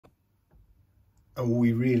Oh,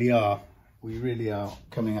 we really are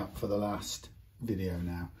coming up for the last video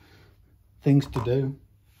now. Things to do: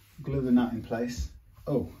 glue the nut in place.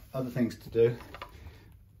 Oh, other things to do: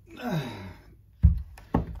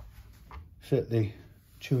 fit the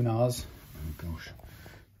tuners. Oh gosh,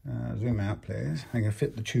 zoom out please. I'm going to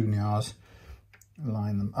fit the tuners,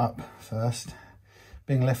 line them up first.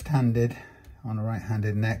 Being left-handed on a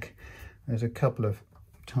right-handed neck, there's a couple of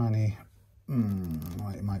tiny,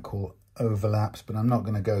 what you might call overlaps, but I'm not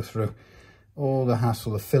going to go through all the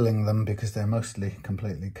hassle of filling them because they're mostly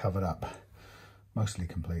completely covered up. Mostly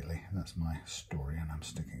completely. That's my story and I'm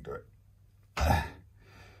sticking to it.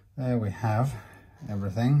 There we have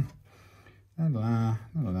everything. You go there,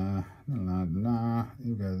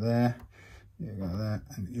 you go there,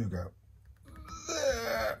 and you go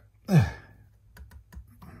there. I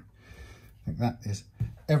think that is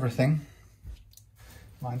everything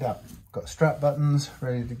lined up. Got strap buttons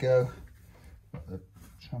ready to go. Got the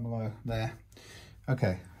tremolo there.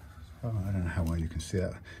 Okay, well, I don't know how well you can see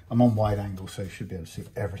that. I'm on wide angle, so you should be able to see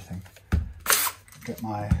everything. Get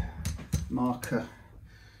my marker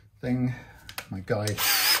thing, my guide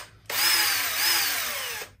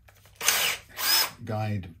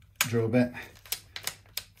drill bit.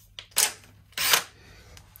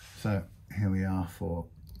 So here we are for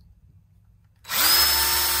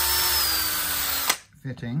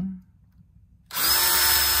fitting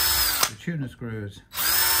the tuner screws.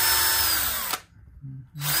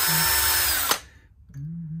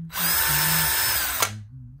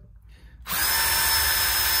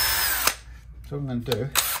 So what I'm going to do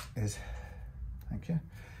is, thank you,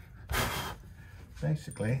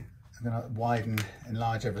 basically I'm going to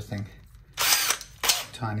enlarge everything a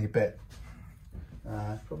tiny bit.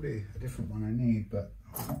 Probably a different one I need, but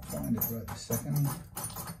I can't find it right this second.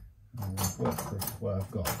 I'll work with what I've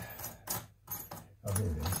got. Oh, here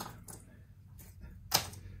it is.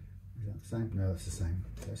 Is that the same? No, that's the same.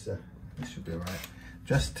 This should be all right.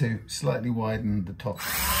 Just to slightly widen the top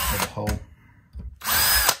of the hole,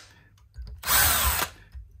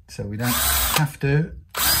 so we don't have to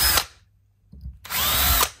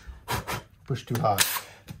push too hard.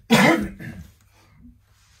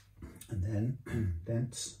 And then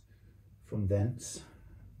thence, from thence,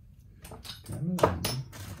 I've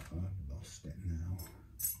lost it now.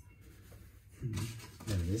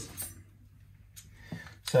 There it is.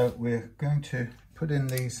 So we're going to put in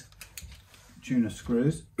these tuner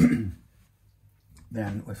screws.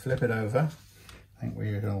 Then we flip it over. I think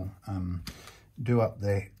we'll do up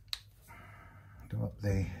the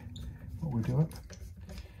what we do up.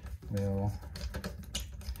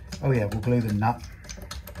 We'll glue the nut.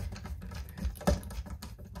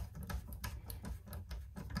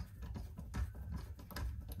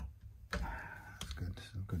 That's good.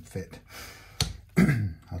 It's a good fit.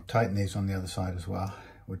 I'll tighten these on the other side as well.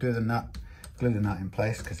 We'll do the nut, glue the nut in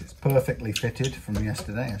place because it's perfectly fitted from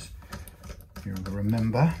yesterday, as you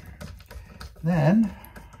remember. Then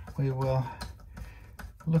we will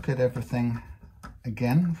look at everything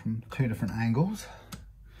again from 2 different angles,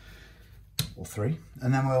 or 3,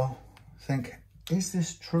 and then we'll think, is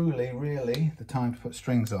this truly, really the time to put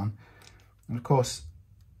strings on? And of course,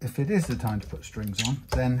 if it is the time to put strings on,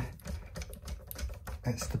 then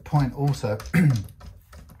it's the point also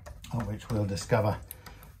at which we'll discover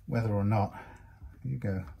whether or not, you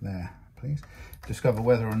go there please, discover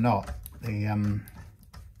whether or not the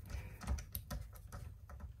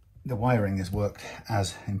wiring is worked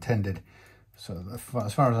as intended. So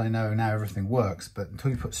as far as I know now, everything works, but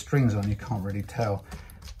until you put strings on, you can't really tell.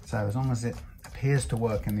 So as long as it appears to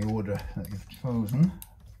work in the order that you've chosen,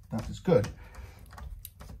 that is good.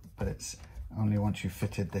 But it's only once you've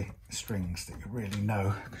fitted the strings that you really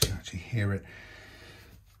know, because you actually hear it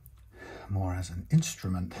more as an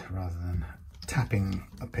instrument rather than tapping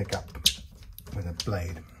a pickup with a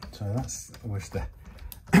blade. So that's always the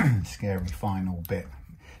scary final bit.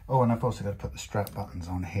 Oh, and I've also got to put the strap buttons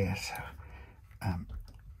on here, so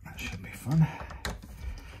that should be fun.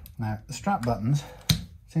 Now, the strap buttons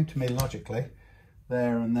seem to me logically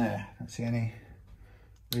there and there. I don't see any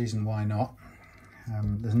reason why not.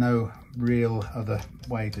 There's no real other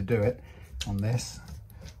way to do it on this.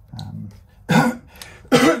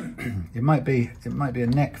 It might be a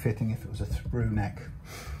neck fitting if it was a through neck,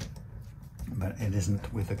 but it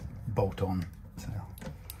isn't with a bolt on. So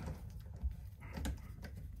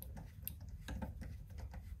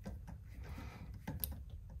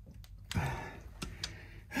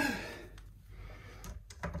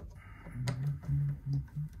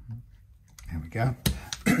there we go.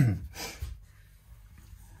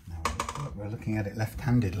 Now we're looking at it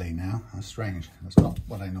left-handedly now. How strange. That's not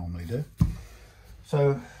what I normally do.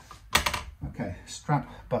 So, okay, strap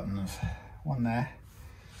buttons, one there,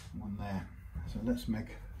 one there. So let's make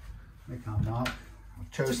our mark.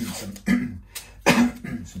 I've chosen some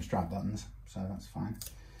some strap buttons, so that's fine.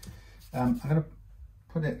 I'm going to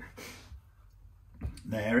put it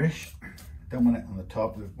there-ish. Don't want it on the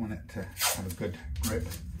top, we want it to have a good grip.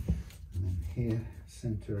 And then here,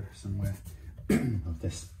 center somewhere of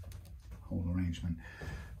this whole arrangement.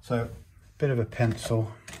 So a bit of a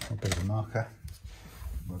pencil, a bit of a marker.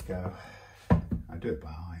 We'll go, I do it by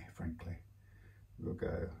eye, frankly. We'll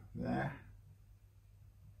go there.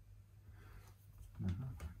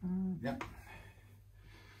 Yep.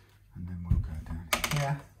 And then we'll go down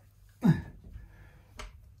here.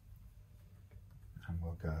 And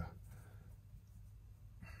we'll go,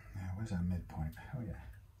 now where's our midpoint? Oh yeah.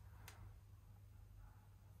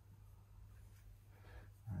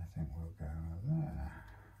 I think we'll go there.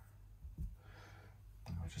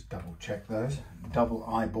 I'll just double check those. Double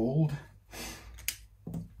eyeballed.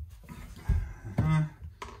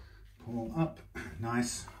 Pull up.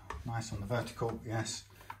 Nice. Nice on the vertical, yes.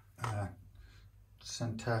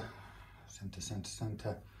 Center.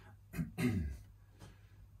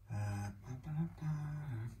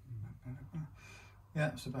 Yeah,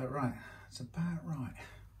 that's about right. It's about right.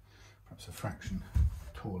 Perhaps a fraction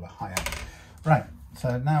taller, higher. Right,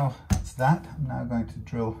 so now that's that. I'm now going to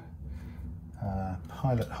drill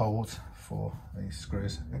pilot holes for these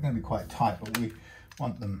screws. They're going to be quite tight, but we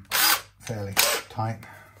want them fairly tight.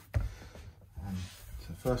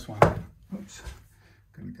 So first one, oops,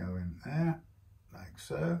 going to go in there, like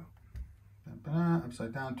so.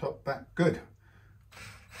 Upside down, top, back, good.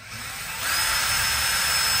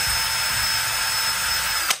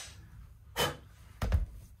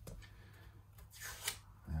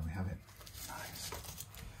 There we have it. Nice.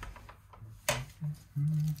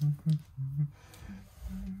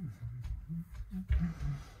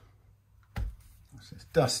 What's this?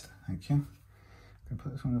 Dust, thank you. I'm going to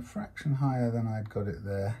put this one a fraction higher than I'd got it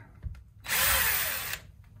there.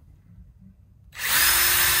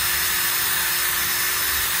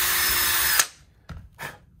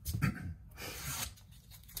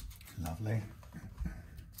 Lovely.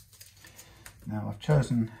 Now I've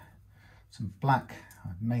chosen some black,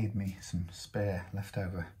 I've made me some spare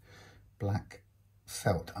leftover black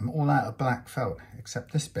felt. I'm all out of black felt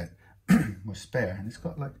except this bit was spare, and it's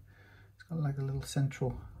got like a little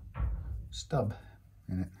central stub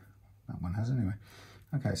in it. That one has anyway.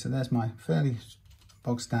 Okay, so there's my fairly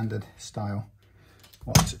bog standard style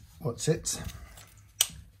what's it?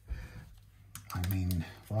 I mean,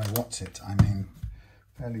 why what's it? I mean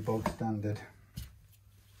fairly bog standard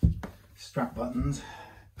strap buttons,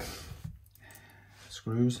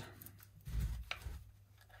 screws.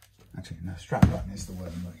 Actually, no, strap button is the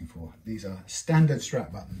word I'm looking for. These are standard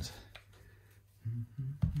strap buttons.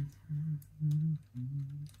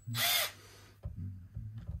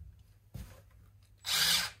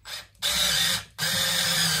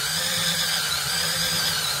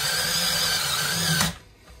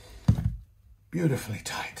 Beautifully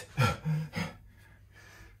tight.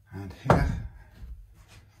 And here,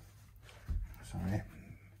 sorry,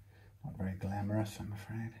 not very glamorous, I'm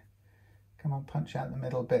afraid. Come on, punch out the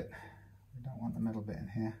middle bit. We don't want the middle bit in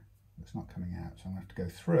here. It's not coming out, so I'm going to have to go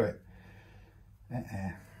through it.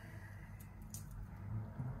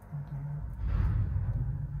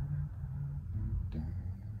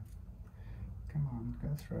 Come on, go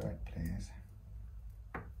through it, please.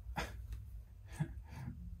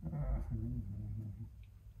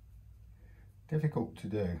 Difficult to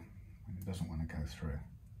do when it doesn't want to go through.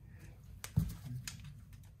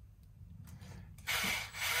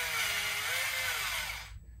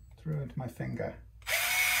 Through into my finger.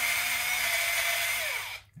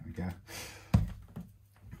 There we go.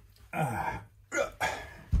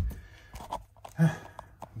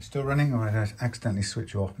 We're still running, or did I accidentally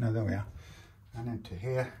switch off? No, there we are. And into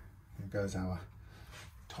here goes our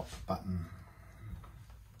top button.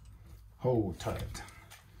 Hold tight.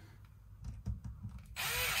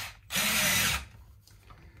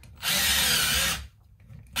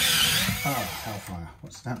 Oh, hellfire.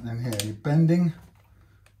 What's happening here? Are you bending?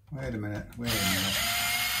 Wait a minute. Did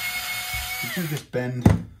you just bend?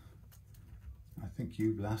 I think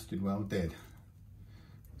you blasted well did.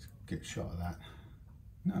 Let's get a shot of that.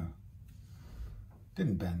 No.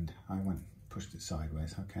 Didn't bend. I pushed it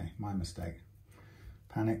sideways. Okay, my mistake.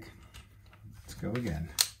 Panic. Let's go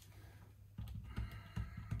again.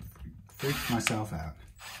 Freaked myself out.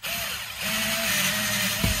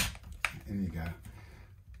 In you go.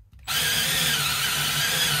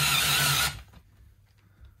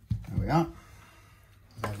 There we are.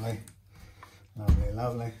 Lovely, lovely,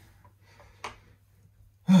 lovely.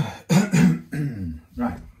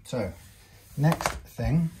 So next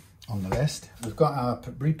thing on the list, we've got our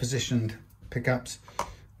repositioned pickups.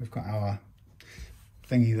 We've got our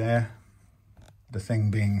thingy there, the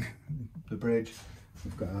thing being the bridge.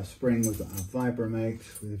 We've got our spring, we've got our vibramate.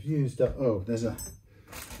 We've used up, oh, there's a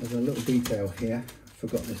little detail here.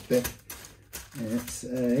 Forgot this bit. It's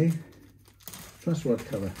a truss rod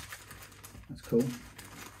cover. That's cool.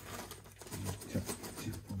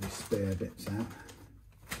 Probably spare bits out.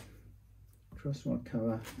 Truss rod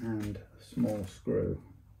cover and a small screw.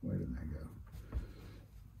 Where did they go?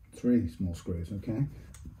 3 small screws, okay.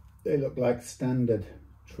 They look like standard,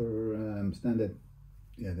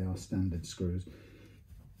 yeah, they are standard screws.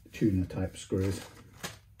 Tuner type screws.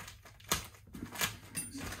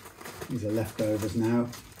 These are leftovers now,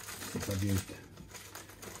 since I've used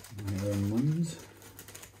my own ones.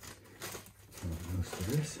 Most of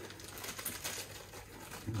this.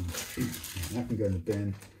 That can go in the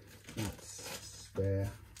bin. That's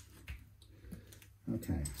spare.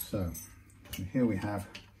 Okay, so here we have,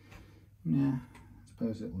 yeah, I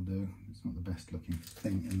suppose it will do. It's not the best looking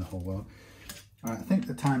thing in the whole world. All right, I think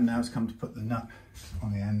the time now has come to put the nut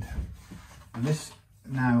on the end. And this,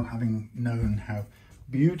 now having known how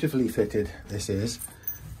beautifully fitted this is,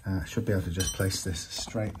 should be able to just place this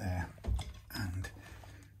straight there and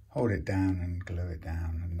hold it down and glue it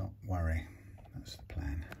down and not worry. That's the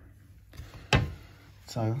plan.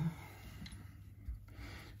 So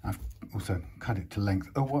I've also cut it to length.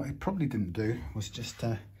 Oh, what I probably didn't do was just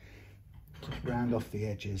round off the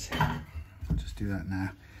edges. I'll just do that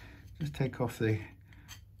now. Just take off the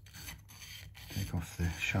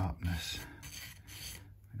sharpness.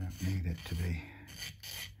 We don't need it to be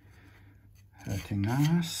hurting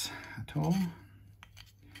us at all.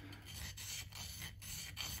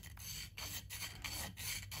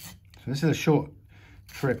 So this is a short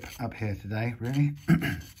trip up here today, really.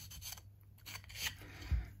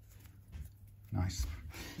 Nice.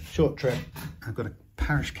 Short trip. I've got a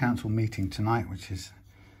parish council meeting tonight, which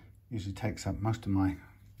usually takes up most of my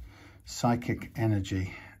psychic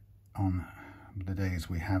energy on the days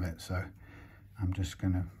we have it. So I'm just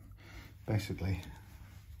going to basically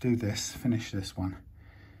do this, finish this one,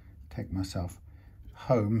 take myself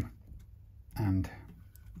home and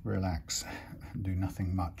relax, do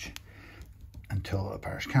nothing much until the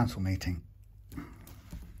parish council meeting.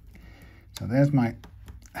 So there's my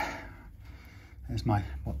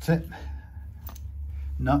what's it,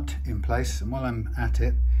 nut in place. And while I'm at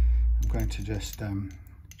it, I'm going to just I'm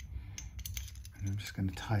just going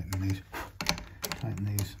to tighten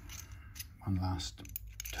these one last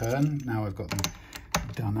turn. Now I've got them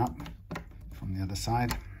done up from the other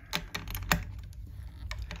side.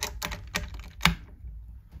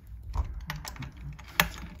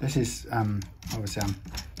 This is obviously I'm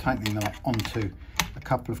tightening them up onto a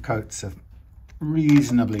couple of coats of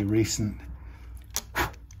reasonably recent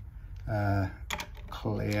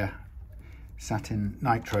clear satin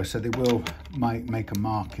nitro, so they might make a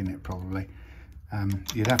mark in it probably.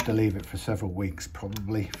 You'd have to leave it for several weeks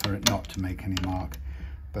probably for it not to make any mark,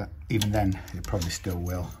 but even then it probably still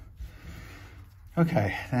will.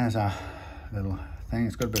 Okay, there's our little thing.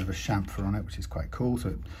 It's got a bit of a chamfer on it, which is quite cool, so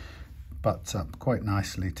it butts up quite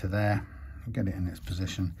nicely to there. We'll get it in its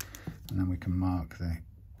position and then we can mark the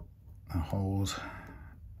holes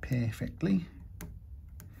perfectly,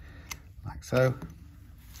 like so.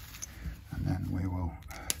 And then we will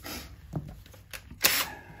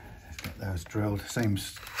get those drilled. Same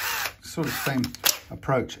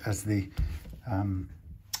approach as the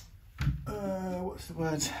what's the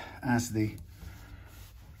word? As the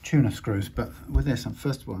tuner screws, but with this,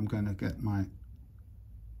 first of all, I'm going to get my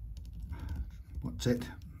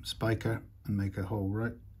spiker and make a hole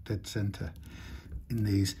right dead center in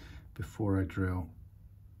these before I drill,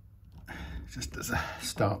 just as a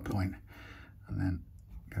start point, and then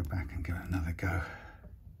go back and give it another go.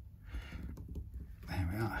 There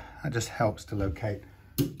we are. That just helps to locate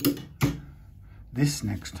this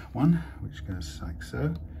next one, which goes like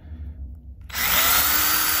so.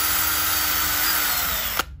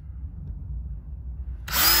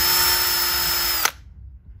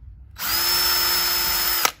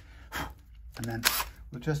 And then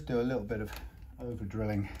we'll just do a little bit of over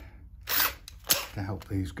drilling to help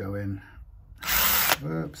these go in.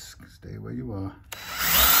 Whoops, stay where you are.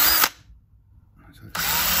 So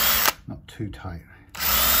it's not too tight.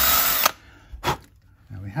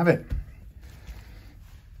 There we have it.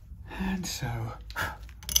 And so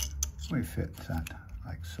we fit that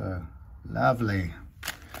like so. Lovely.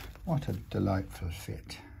 What a delightful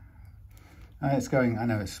fit. It's going, I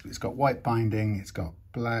know it's got white binding, it's got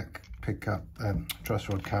black pickup, truss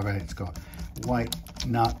rod cover, it's got white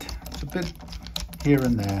nut. It's a bit here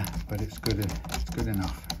and there, but it's good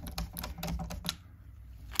enough.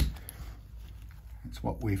 It's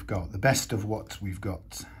what we've got, the best of what we've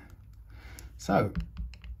got. So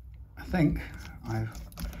I think I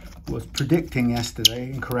was predicting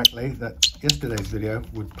yesterday incorrectly that yesterday's video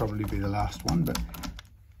would probably be the last one, but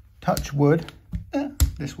touch wood,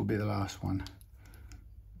 this will be the last one.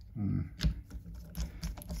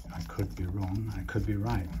 I could be wrong, I could be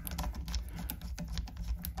right.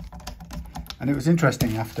 And it was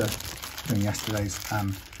interesting after doing yesterday's,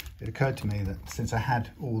 it occurred to me that since I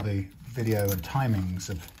had all the video and timings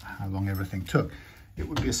of how long everything took, it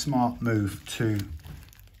would be a smart move to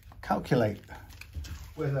calculate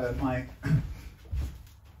whether my,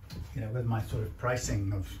 whether my sort of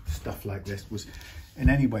pricing of stuff like this was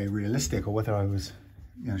in any way realistic, or whether I was,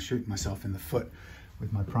 shooting myself in the foot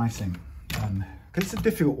with my pricing. Because it's a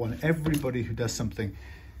difficult one. Everybody who does something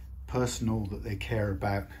personal that they care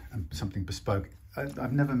about and something bespoke,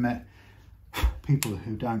 I've never met people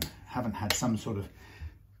who haven't had some sort of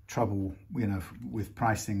trouble, with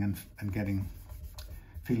pricing and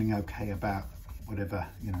feeling okay about whatever,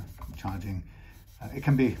 charging. It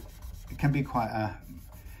can be quite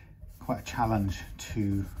a challenge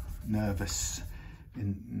to nervous,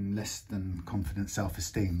 in less than confident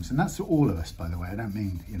self-esteems, and that's all of us, by the way. I don't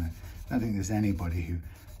mean, I don't think there's anybody who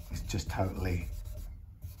is just totally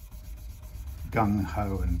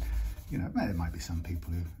gung-ho, and there might be some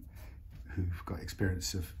people who've got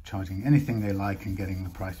experience of charging anything they like and getting the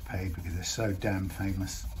price paid because they're so damn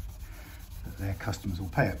famous that their customers will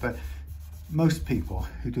pay it. But most people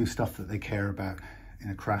who do stuff that they care about in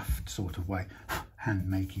a craft sort of way,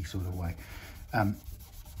 hand-makey sort of way,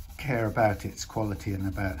 care about its quality and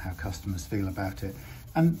about how customers feel about it.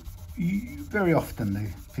 And very often the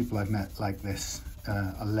people I've met like this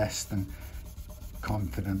are less than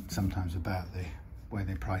confident sometimes about the way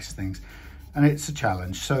they price things, and it's a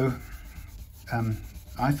challenge. So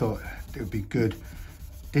I thought it would be good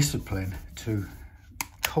discipline to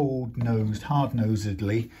cold-nosed,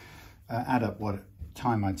 hard-nosedly add up what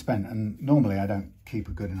time I'd spent. And normally I don't keep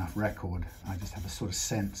a good enough record, I just have a sort of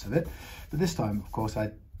sense of it. But this time, of course,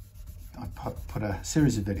 I put a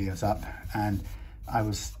series of videos up, and I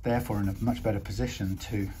was therefore in a much better position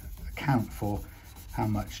to account for how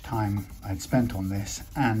much time I'd spent on this,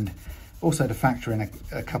 and also to factor in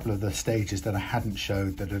a couple of the stages that I hadn't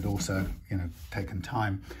showed that had also, taken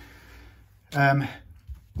time.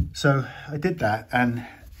 So I did that, and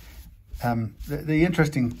the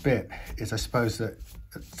interesting bit is, I suppose, that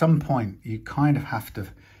at some point you kind of have to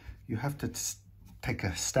take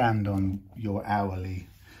a stand on your hourly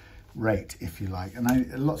rate, if you like.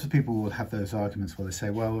 And lots of people will have those arguments where they say,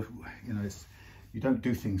 well, you don't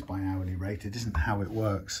do things by hourly rate, it isn't how it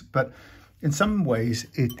works. But in some ways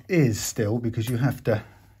it is still, because you have to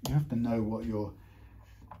know what you're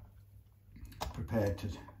prepared to,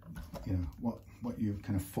 what you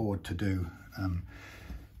can afford to do.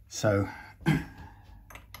 So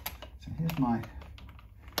here's my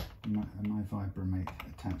Vibromate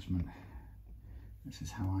attachment. This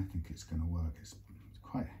is how I think it's going to work. It's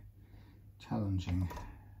quite challenging.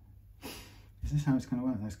 Is this how it's going to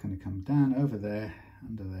work? That's going to come down over there,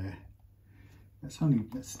 under there. That's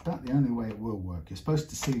about the only way it will work. You're supposed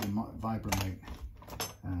to see the Vibromate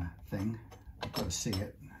thing. You've got to see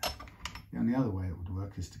it. The only other way it would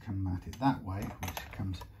work is to come at it that way, which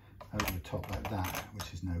comes over the top like that,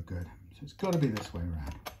 which is no good. So it's got to be this way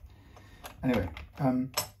around. Anyway,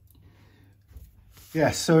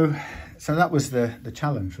 yeah, so that was the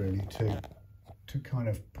challenge, really, to kind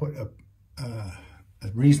of put a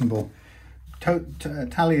reasonable,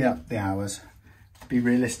 tally up the hours, be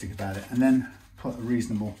realistic about it, and then put a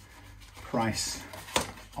reasonable price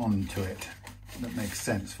onto it that makes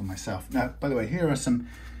sense for myself. Now, by the way, here are some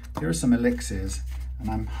elixirs, and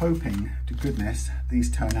I'm hoping to goodness these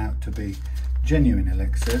turn out to be genuine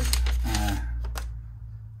elixirs,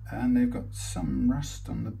 and they've got some rust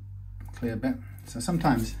on the clear bit. So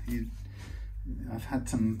sometimes I've had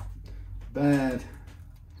some bad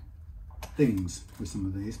things with some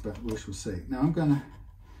of these, but we shall see. Now I'm going to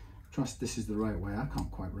trust this is the right way. I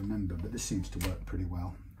can't quite remember, but this seems to work pretty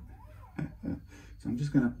well. So I'm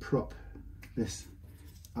just going to prop this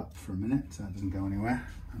up for a minute so it doesn't go anywhere,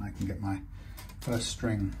 and I can get my first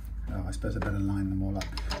string. Oh, I suppose I better line them all up.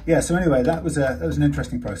 Yeah, so anyway, that was an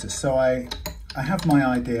interesting process. So I have my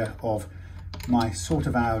idea of my sort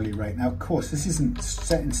of hourly rate. Now, of course, this isn't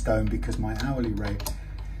set in stone because my hourly rate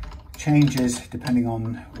changes depending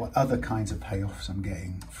on what other kinds of payoffs I'm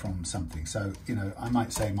getting from something. So, I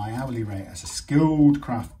might say my hourly rate as a skilled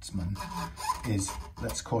craftsman is,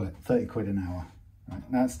 let's call it 30 quid an hour. Right?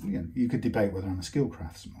 Now, you could debate whether I'm a skilled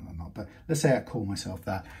craftsman or not, not, but let's say I call myself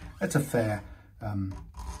that. It's a fair,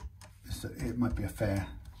 it might be a fair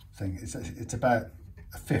thing. It's about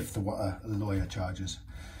a fifth of what a lawyer charges.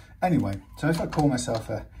 Anyway, so if I call myself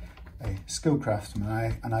a skilled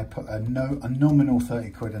craftsman and I put a nominal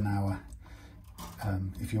 30 quid an hour,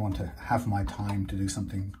 if you want to have my time to do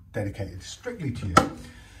something dedicated strictly to you.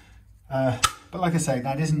 But like I say,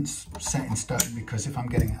 that isn't set in stone, because if I'm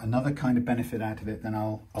getting another kind of benefit out of it, then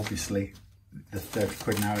I'll obviously, the 30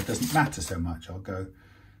 quid an hour doesn't matter so much. I'll do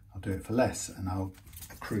it for less, and I'll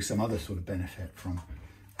accrue some other sort of benefit from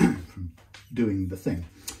doing the thing.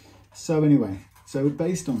 So anyway, so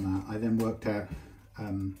based on that, I then worked out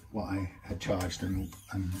what I had charged and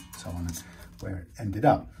so on, and where it ended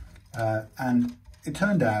up. And it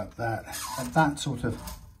turned out that at that sort of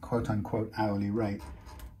quote unquote hourly rate,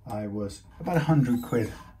 I was about 100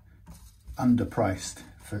 quid underpriced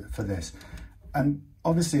for this. And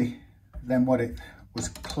obviously then what it was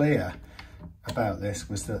clear about this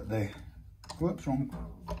was that whoops, wrong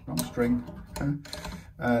string. The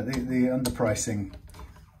underpricing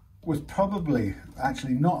was probably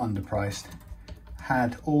actually not underpriced,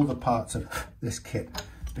 had all the parts of this kit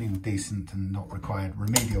being decent and not required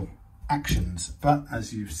remedial actions. But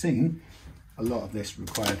as you've seen, a lot of this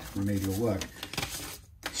required remedial work.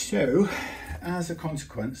 So as a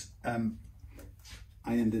consequence, I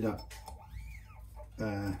ended up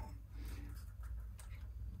kind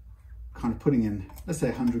of putting in, let's say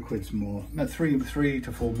 100 quids more, 3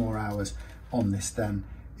 to 4 more hours on this than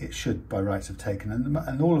it should by rights have taken. And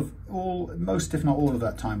most if not all of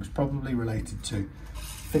that time was probably related to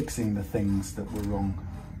fixing the things that were wrong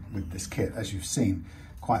with this kit. As you've seen,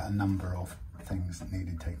 quite a number of things that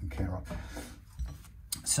needed taken care of.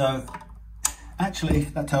 So actually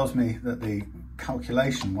that tells me that the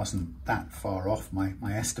calculation wasn't that far off, my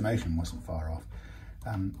estimation wasn't far off.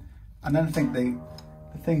 And then I think the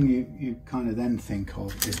thing you kind of then think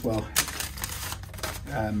of is, well,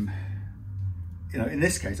 you know, in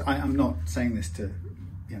this case, I'm not saying this to,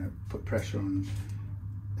 you know, put pressure on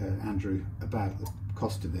Andrew about the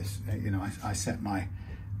cost of this. You know, I set my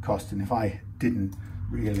cost, and if I didn't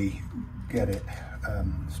really get it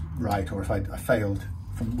right, or if I failed,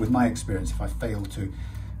 with my experience, if I failed to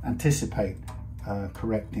anticipate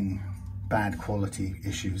correcting bad quality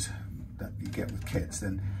issues that you get with kits,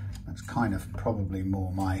 then that's kind of probably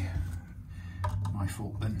more my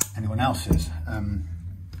fault than anyone else's.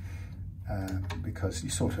 Because you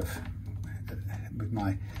sort of, with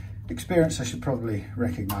my experience, I should probably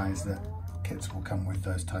recognize that kits will come with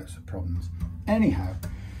those types of problems. Anyhow,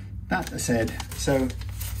 that said, so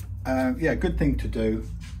yeah, good thing to do.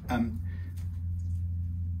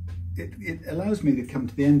 It allows me to come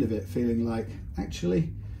to the end of it feeling like,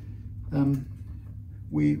 actually,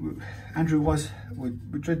 we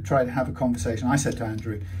did try to have a conversation. I said to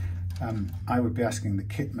Andrew, I would be asking the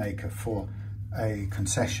kit maker for a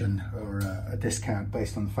concession or a discount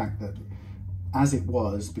based on the fact that, as it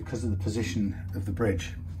was, because of the position of the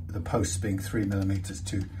bridge, the posts being 3 millimeters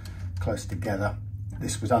too close together,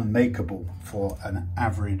 this was unmakeable for an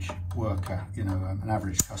average worker, you know, an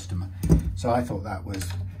average customer. So I thought that would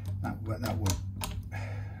I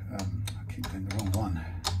keep doing the wrong one.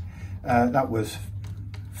 That was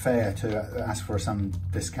fair to ask for some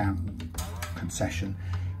discount concession.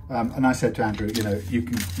 And I said to Andrew, you know, you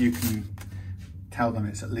can tell them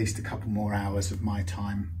it's at least a couple more hours of my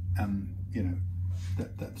time, you know,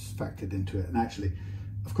 that's factored into it. And actually,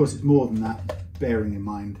 of course, it's more than that, bearing in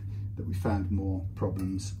mind that we found more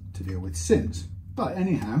problems to deal with since. But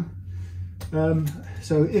anyhow,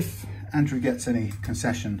 so if Andrew gets any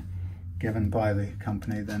concession given by the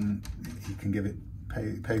company, then he can give it,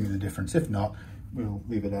 pay me the difference. If not, we'll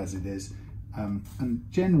leave it as it is. And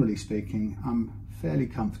generally speaking, I'm fairly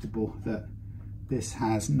comfortable that this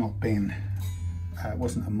has not been,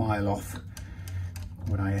 wasn't a mile off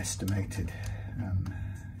what I estimated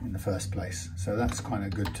in the first place. So that's kind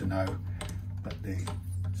of good to know that the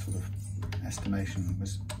sort of estimation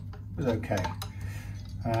was okay.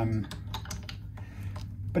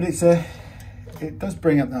 But it does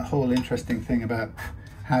bring up that whole interesting thing about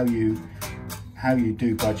how you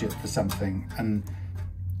do budget for something. And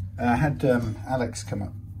I had Alex come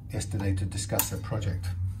up yesterday to discuss a project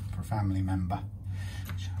for a family member,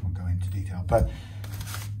 which I won't go into detail,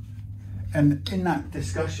 and in that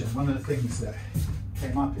discussion, one of the things that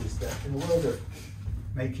came up is that in the world of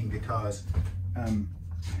making guitars,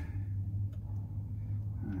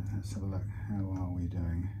 let's have a look, how are we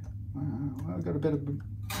doing? Well, I've got a bit of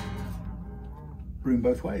room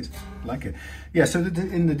both ways, like it. Yeah, so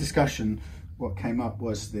in the discussion, what came up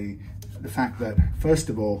was the fact that, first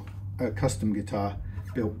of all, a custom guitar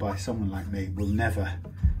built by someone like me will never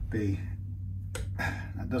be,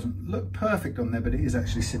 that doesn't look perfect on there, but it is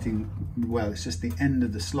actually sitting well. It's just the end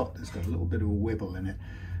of the slot that's got a little bit of a wibble in it,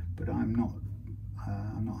 but I'm not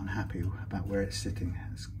unhappy about where it's sitting.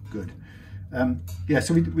 It's good. Yeah,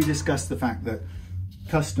 so we discussed the fact that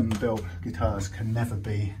custom built guitars can never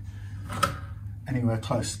be anywhere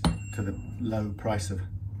close to the low price of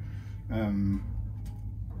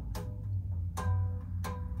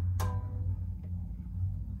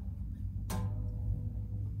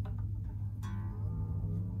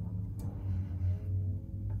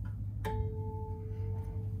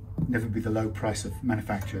never be the low price of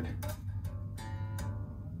manufactured.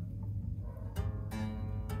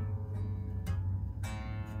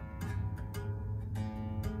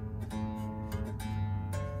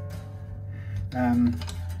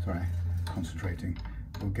 Sorry, concentrating.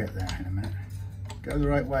 We'll get there in a minute. Go the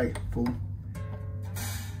right way, fool.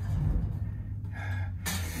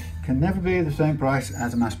 Can never be the same price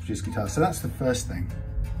as a mass-produced guitar. So that's the first thing.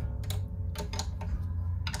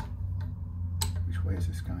 Which way is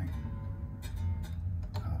this going?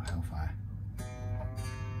 Oh, hellfire.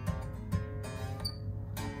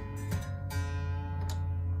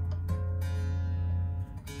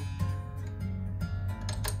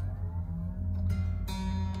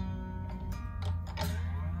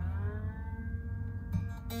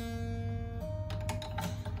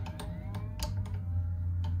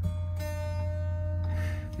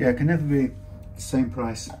 Yeah, it can never be the same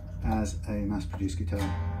price as a mass-produced guitar.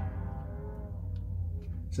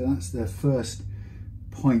 So that's the first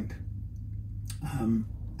point.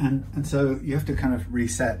 And so you have to kind of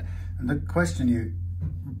reset. And the question you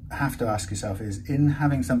have to ask yourself is, in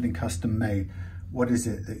having something custom made, what is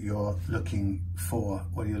it that you're looking for?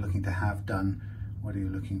 What are you looking to have done? What are you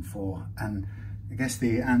looking for? And I guess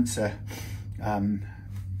the answer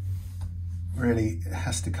really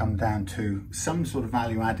has to come down to some sort of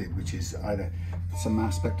value added, which is either some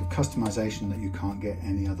aspect of customization that you can't get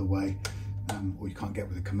any other way, or you can't get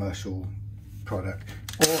with a commercial product,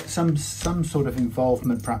 or some sort of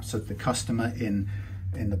involvement perhaps of the customer in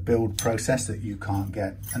the build process that you can't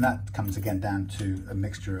get. And that comes again down to a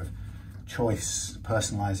mixture of choice,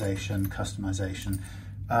 personalization, customization.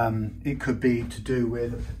 It could be to do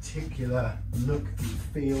with a particular look and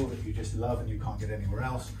feel that you just love and you can't get anywhere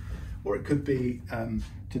else. Or it could be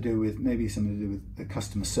to do with maybe something to do with the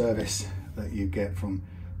customer service that you get from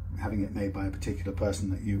having it made by a particular person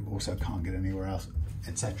that you also can't get anywhere else,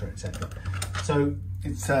 etc., etc. So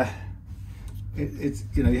it's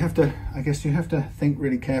you know, you have to, I guess you have to think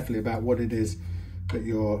really carefully about what it is that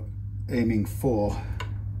you're aiming for.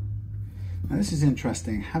 Now this is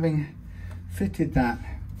interesting. Having fitted that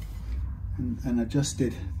and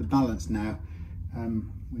adjusted the balance now,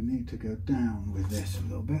 we need to go down with this a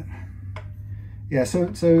little bit. Yeah, so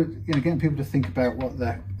you know, getting people to think about what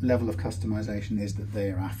the level of customization is that they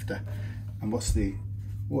are after, and what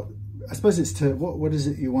I suppose it's to what is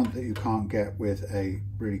it you want that you can't get with a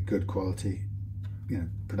really good quality, you know,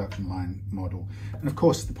 production line model. And of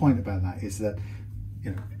course, the point about that is that,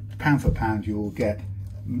 you know, pound for pound, you will get,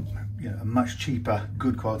 you know, a much cheaper,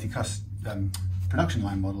 good quality production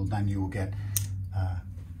line model than you will get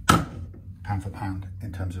pound for pound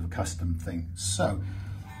in terms of a custom thing. So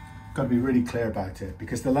got to be really clear about it,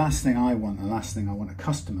 because the last thing I want, a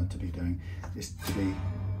customer to be doing is to be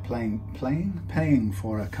paying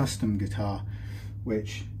for a custom guitar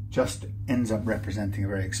which just ends up representing a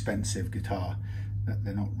very expensive guitar that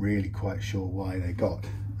they're not really quite sure why they got,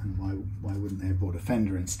 and why wouldn't they have bought a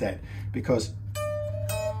Fender instead? Because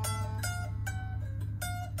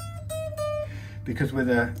with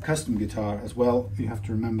a custom guitar as well, you have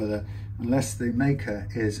to remember that unless the maker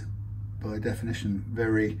is by definition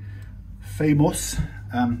very famous,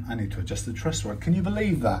 I need to adjust the truss rod. Can you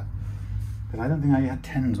believe that? Because I don't think I had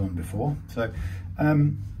 10s on before. So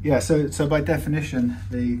yeah, so by definition,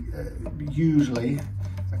 usually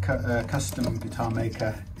a custom guitar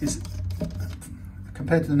maker is,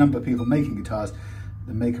 compared to the number of people making guitars,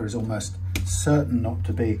 the maker is almost certain not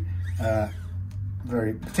to be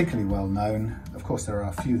very particularly well known. Of course, there are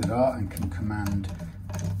a few that are and can command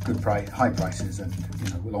good high prices, and, you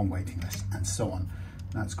know, long waiting lists and so on.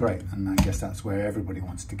 That's great, and I guess that's where everybody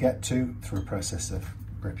wants to get to, through a process of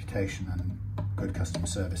reputation and good customer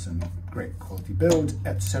service and great quality build,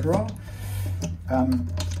 etc.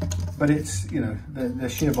 But it's, you know, the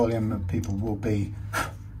sheer volume of people will be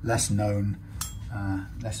less known,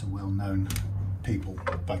 lesser well-known people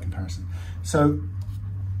by comparison. So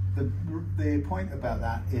the point about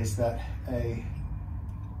that is that a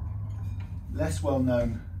less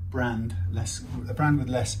well-known brand, a brand with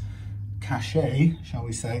less cachet, shall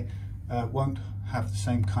we say, won't have the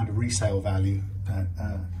same kind of resale value that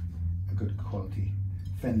good quality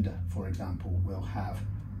fender, for example, will have.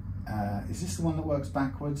 Is this the one that works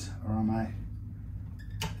backwards, or am I?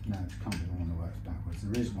 No, it can't be the one that works backwards.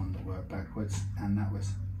 There is one that worked backwards, and that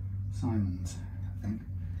was Simon's, I think.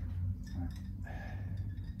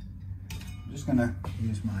 I'm just going to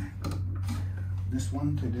use this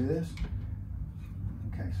one to do this.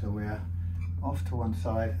 Okay, so we're off to one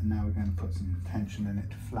side, and now we're going to put some tension in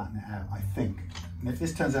it to flatten it out, I think. And if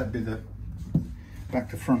this turns out to be the back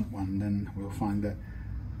to front one, then we'll find that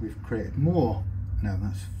we've created more. No,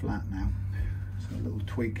 that's flat now. So a little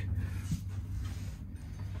tweak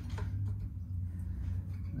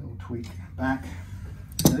back.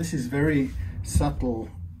 So this is very subtle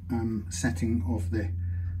setting of the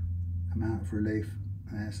amount of relief.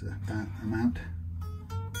 There's that amount.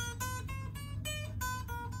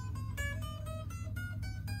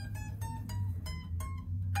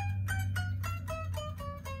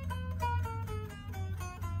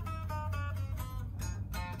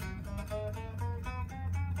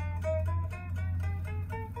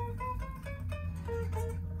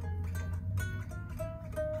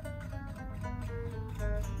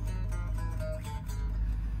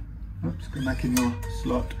 Oops, go back in your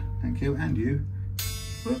slot. Thank you, and you.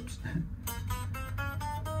 Whoops.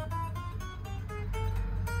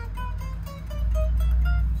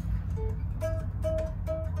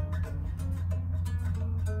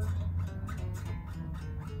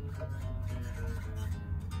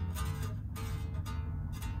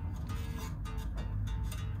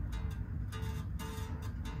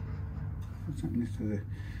 What's happening to the,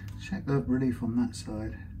 check the relief on that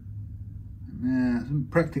side. Yeah, it's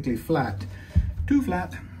practically flat. Too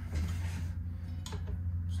flat.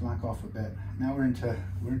 Slack off a bit. Now we're into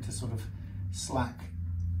sort of slack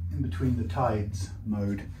in between the tides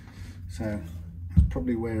mode. So that's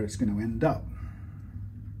probably where it's going to end up.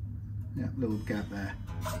 Yeah, little gap there.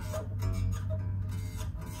 A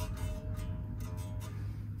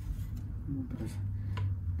little bit of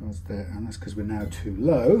buzz there, and that's because we're now too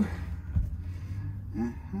low.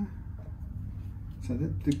 So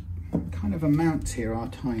the kind of amounts here are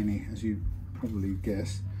tiny, as you probably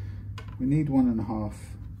guess. We need 1.5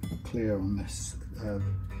 clear on this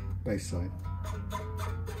base side.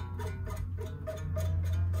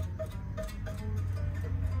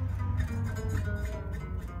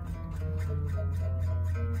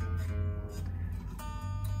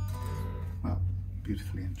 Well,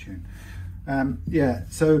 beautifully in tune. Yeah,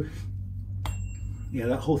 so yeah,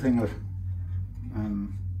 that whole thing of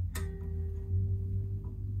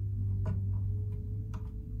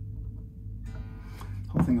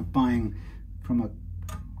buying from a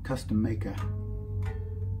custom maker.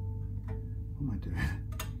 What am I doing?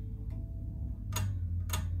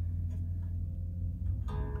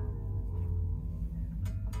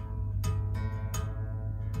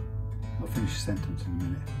 I'll finish the sentence in a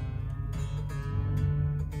minute.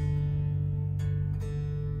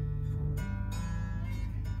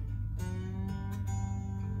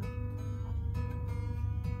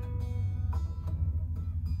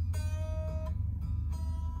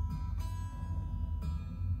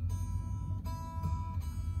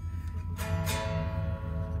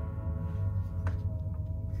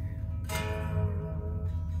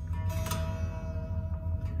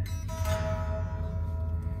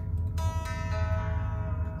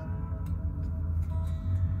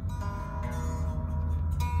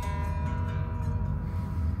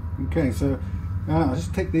 Okay, so I'll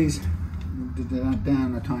just take these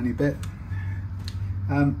down a tiny bit.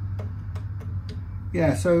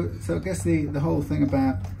 Yeah, so I guess the whole thing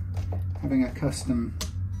about having a custom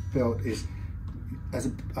built is,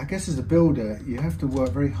 I guess as a builder, you have to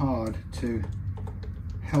work very hard to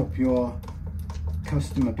help your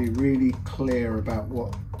customer be really clear about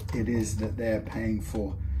what it is that they're paying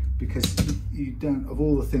for, because you don't, of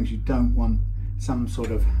all the things, you don't want some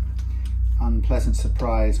sort of unpleasant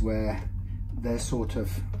surprise where they're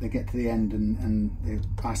they get to the end and they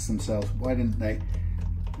ask themselves, why didn't they,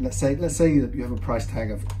 let's say that you have a price tag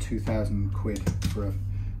of 2,000 quid for a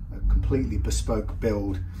completely bespoke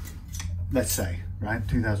build, let's say, right,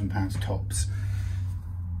 £2,000 tops,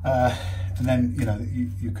 and then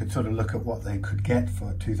you could sort of look at what they could get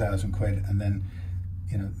for 2,000 quid, and then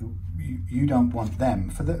you don't want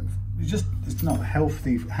them it's not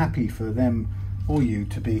happy for them or you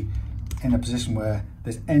to be in a position where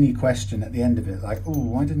there's any question at the end of it, like, oh,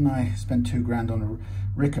 why didn't I spend £2,000 on a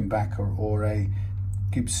Rickenbacker or a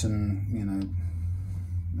Gibson,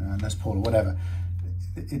 Les Paul or whatever.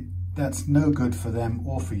 That's no good for them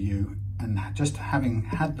or for you, and just having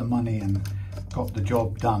had the money and got the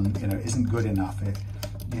job done, isn't good enough.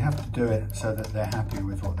 You have to do it so that they're happy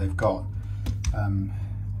with what they've got.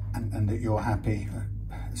 and that you're happy.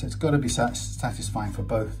 So it's got to be satisfying for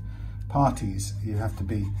both parties. You have to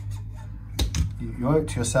be, you owe it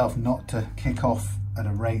to yourself not to kick off at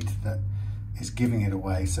a rate that is giving it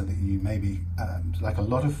away, so that you maybe, like a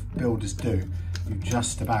lot of builders do, you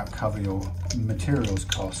just about cover your materials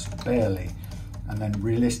costs barely, and then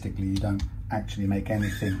realistically you don't actually make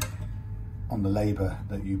anything on the labor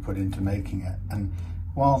that you put into making it. And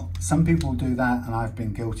while some people do that, and I've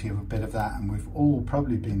been guilty of a bit of that, and we've all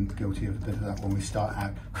probably been guilty of a bit of that when we start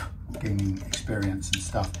out gaining experience and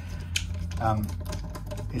stuff,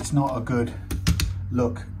 it's not a good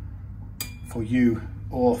look for you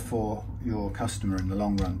or for your customer in the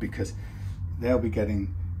long run, because they'll be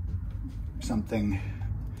getting something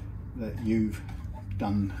that you've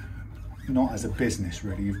done not as a business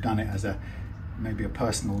really, you've done it as a maybe a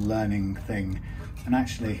personal learning thing, and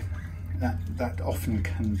actually that often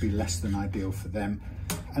can be less than ideal for them.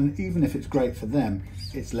 And even if it's great for them,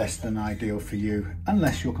 it's less than ideal for you,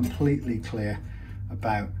 unless you're completely clear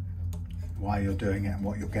about why you're doing it and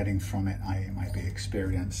what you're getting from it. It might be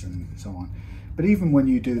experience and so on. But even when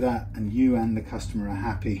you do that and you and the customer are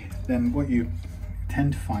happy, then what you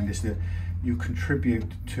tend to find is that you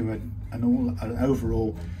contribute to an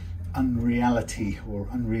overall unreality or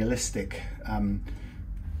unrealistic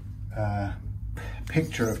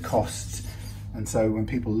picture of costs. And so when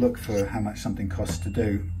people look for how much something costs to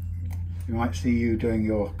do, you might see you doing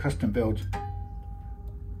your custom build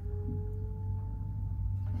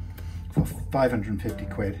for 550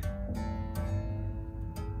 quid.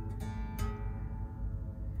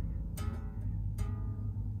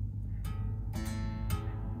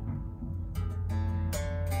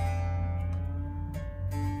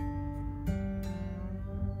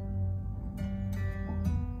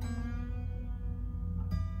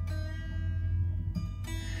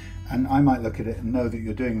 And I might look at it and know that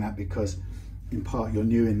you're doing that because in part you're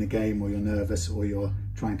new in the game, or you're nervous, or you're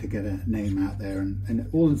trying to get a name out there, and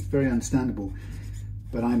all is very understandable.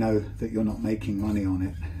 But I know that you're not making money on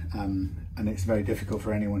it, and it's very difficult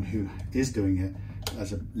for anyone who is doing it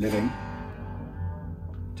as a living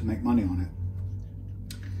to make money on it.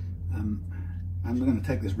 I'm going to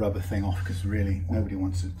take this rubber thing off because really nobody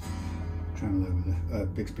wants a tremolo with a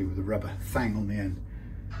Bixby with a rubber thing on the end.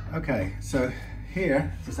 Okay, so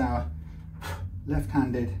here is our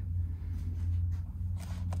left-handed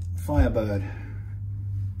Firebird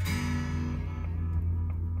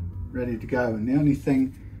ready to go. And the only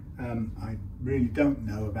thing I really don't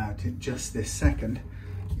know about it just this second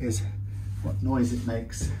is what noise it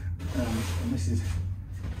makes. And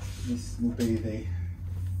this will be the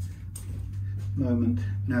moment.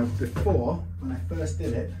 Now, before, when I first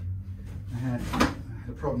did it, I had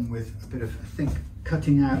a problem with a bit of, I think,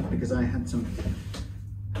 cutting out, because I had some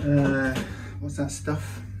what's that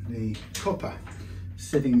stuff, the copper,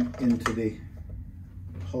 sitting into the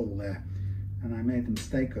hole there, and I made the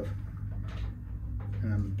mistake of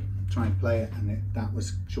trying to play it, and that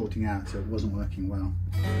was shorting out, so it wasn't working well.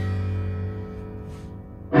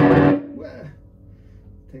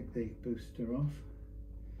 Take the booster off,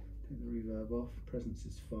 take the reverb off, presence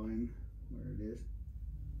is fine where it is.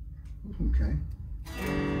 Okay.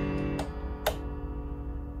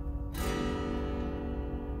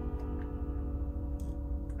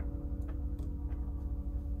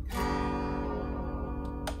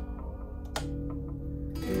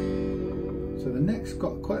 So the neck's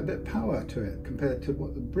got quite a bit of power to it compared to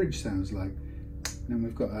what the bridge sounds like. And then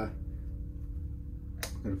we've got a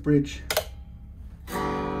bridge.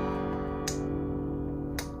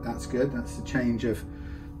 That's good. That's the change of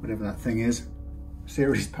whatever that thing is.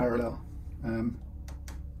 Series parallel.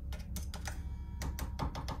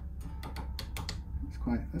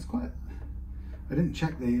 That's quite. I didn't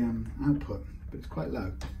check the output, but it's quite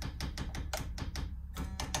low.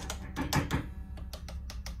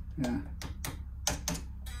 Yeah.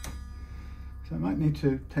 So I might need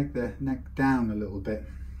to take the neck down a little bit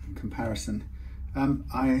in comparison.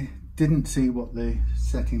 I didn't see what the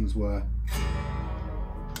settings were.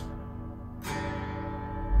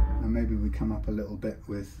 And maybe we come up a little bit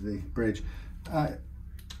with the bridge. I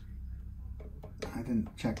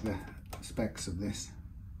didn't check the specs of this.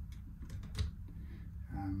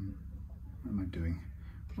 What am I doing?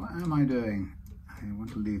 What am I doing? I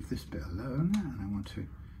want to leave this bit alone, and I want to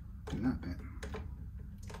do that bit.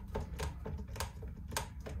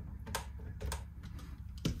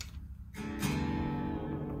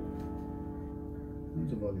 There's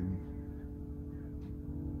the volume.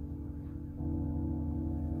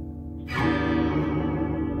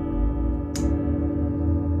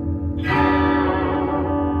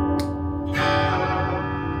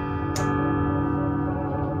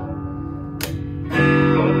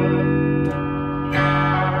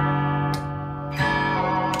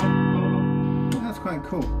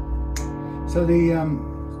 So the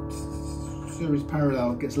series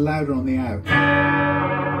parallel gets louder on the out.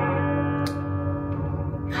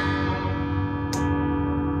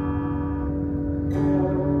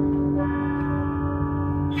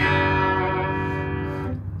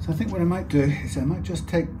 So I think what I might do is I might just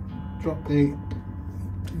drop the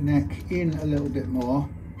neck in a little bit more,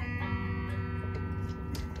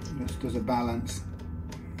 just as a balance.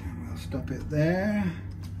 And we'll stop it there.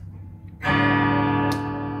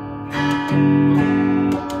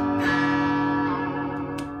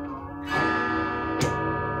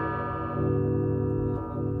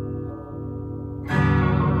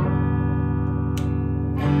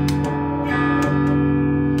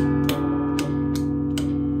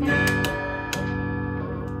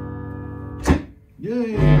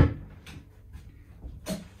 Yay!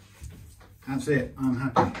 That's it, I'm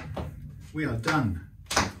happy. We are done.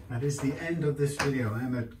 That is the end of this video. I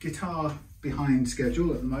am a guitar behind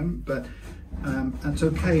schedule at the moment, but that's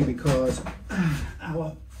okay because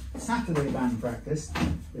our Saturday band practice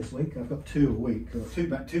this week, I've got 2 a week, or two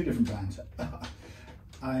different bands.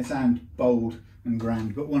 I sound bold and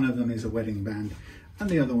grand, but one of them is a wedding band and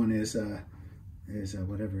the other one is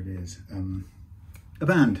whatever it is, a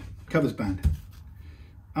band, covers band.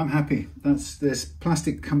 I'm happy. This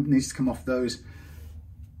plastic needs to come off those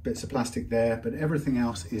bits of plastic there, but everything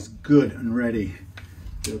else is good and ready.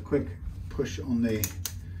 Do a quick push on the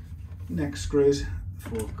neck screws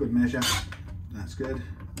for good measure. That's good.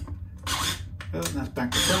 Oh, that's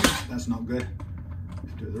back to front. That's not good.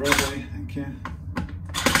 Let's do it the right way. Thank you.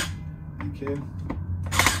 Thank you.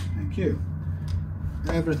 Thank you.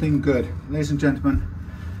 Everything good. Ladies and gentlemen,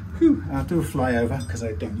 whew, I'll do a flyover because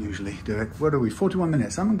I don't usually do it. What are we? 41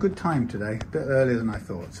 minutes. I'm on good time today, a bit earlier than I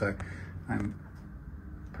thought. So I'm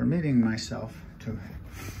permitting myself to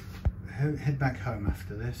head back home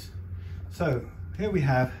after this. So here we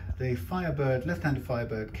have the Firebird, left-handed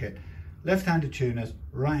Firebird kit, left-handed tuners,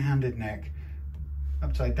 right-handed neck,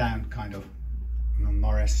 upside down kind of,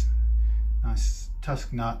 Morris, nice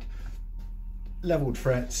tusk nut, leveled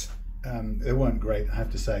frets. They weren't great, I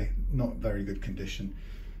have to say, not very good condition.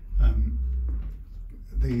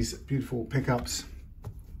 These beautiful pickups,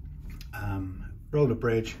 roller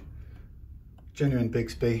bridge, genuine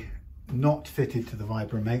Bigsby, not fitted to the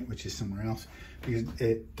Vibramate, which is somewhere else, because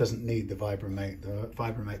it doesn't need the Vibramate. The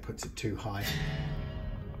Vibramate puts it too high.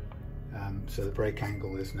 So the brake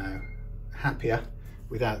angle is now happier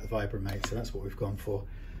without the Vibramate, so that's what we've gone for.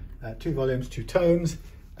 2 volumes, 2 tones.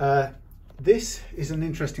 This is an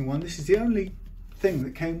interesting one. This is the only thing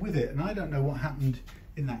that came with it, and I don't know what happened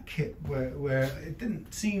in that kit where it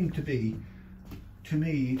didn't seem to be, to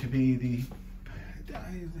me, to be the,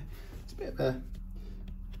 it's a bit of a,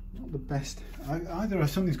 not the best, either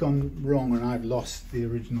something's gone wrong and I've lost the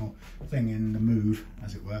original thing in the move,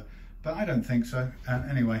 as it were, but I don't think so.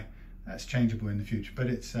 Anyway, that's changeable in the future, but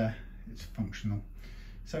it's functional.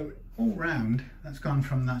 So all round, that's gone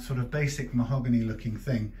from that sort of basic mahogany looking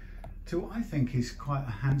thing to what I think is quite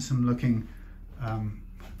a handsome looking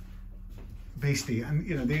beastie. And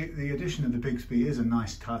you know, the addition of the Bigsby is a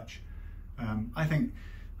nice touch. I think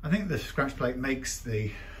the scratch plate makes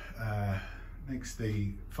the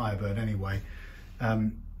Firebird anyway.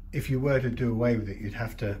 If you were to do away with it, you'd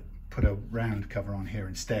have to put a round cover on here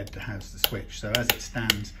instead to house the switch. So as it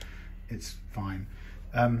stands, it's fine.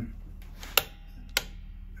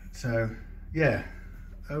 So yeah,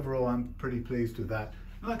 overall I'm pretty pleased with that.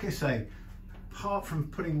 Like I say, apart from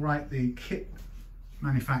putting right the kit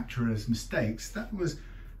manufacturer's mistakes, that was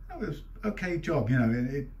okay job. You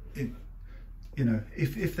know, you know,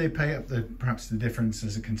 if they pay up perhaps the difference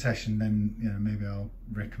as a concession, then you know, maybe I'll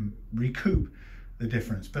recoup the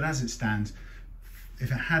difference. But as it stands,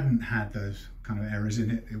 if it hadn't had those kind of errors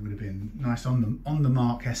in it, it would have been nice on the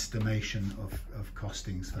mark estimation of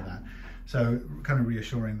costings for that. So kind of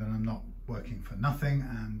reassuring that I'm not working for nothing.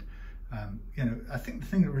 And you know, I think the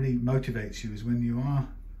thing that really motivates you is when you are,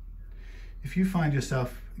 if you find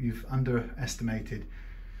yourself, you've underestimated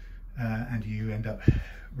and you end up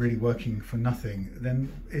really working for nothing,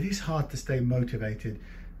 then it is hard to stay motivated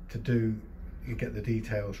to get the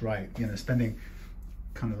details right. You know, spending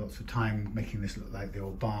kind of lots of time making this look like the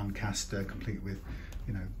old barn caster, complete with,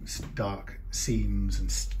 you know, dark seams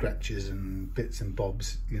and scratches and bits and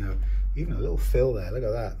bobs, you know, even a little fill there, look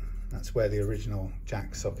at that. That's where the original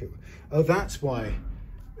jack socket, oh, that's why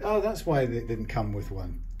it didn't come with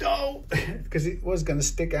one. Oh, because it was going to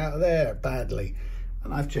stick out of there badly.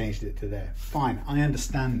 And I've changed it to there. Fine, I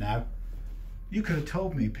understand now. You could have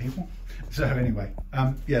told me, people. So anyway,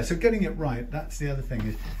 yeah, so getting it right, that's the other thing,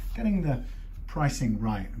 is getting the pricing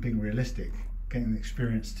right, being realistic, getting the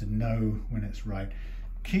experience to know when it's right.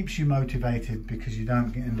 keeps you motivated because you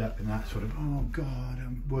don't end up in that sort of, oh God,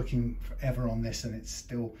 I'm working forever on this and it's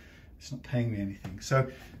not paying me anything. So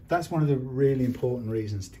that's one of the really important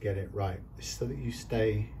reasons to get it right, so that you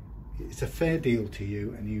stay, it's a fair deal to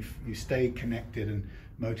you and you stay connected and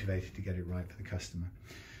motivated to get it right for the customer.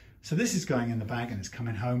 So this is going in the bag and it's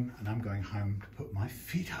coming home, and I'm going home to put my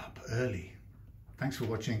feet up early. Thanks for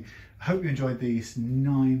watching. I hope you enjoyed this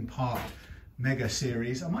 9-part mega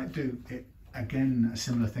series. I might do it again, a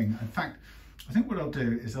similar thing. In fact, I think what I'll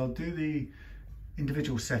do is I'll do the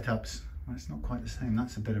individual setups. Well, it's not quite the same.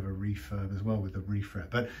 That's a bit of a refurb as well with the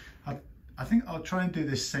refret. But I think I'll try and do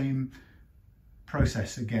this same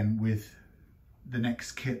process again with the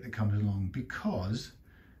next kit that comes along, because,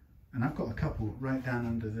 and I've got a couple right down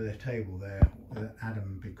under the table there that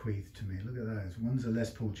Adam bequeathed to me. Look at those. One's a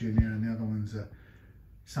Les Paul Jr. and the other one's a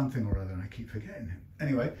something or other, and I keep forgetting it.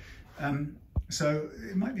 Anyway, so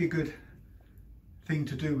it might be a good thing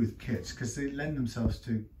to do with kits because they lend themselves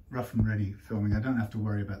to rough and ready filming. I don't have to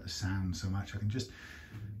worry about the sound so much. I can just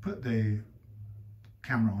put the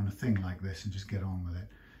camera on a thing like this and just get on with it.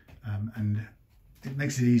 And it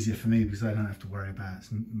makes it easier for me because I don't have to worry about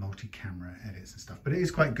some multi-camera edits and stuff. But it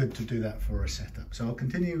is quite good to do that for a setup. So I'll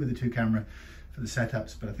continue with the 2-camera for the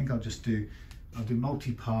setups, but I think I'll do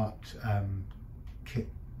multi-part kit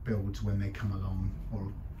builds when they come along,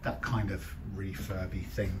 or that kind of refurby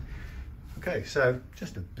thing. Okay, so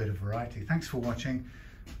just a bit of variety. Thanks for watching.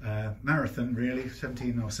 Marathon really,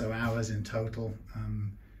 17 or so hours in total.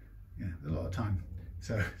 Yeah, a lot of time.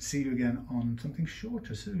 So see you again on something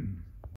shorter soon.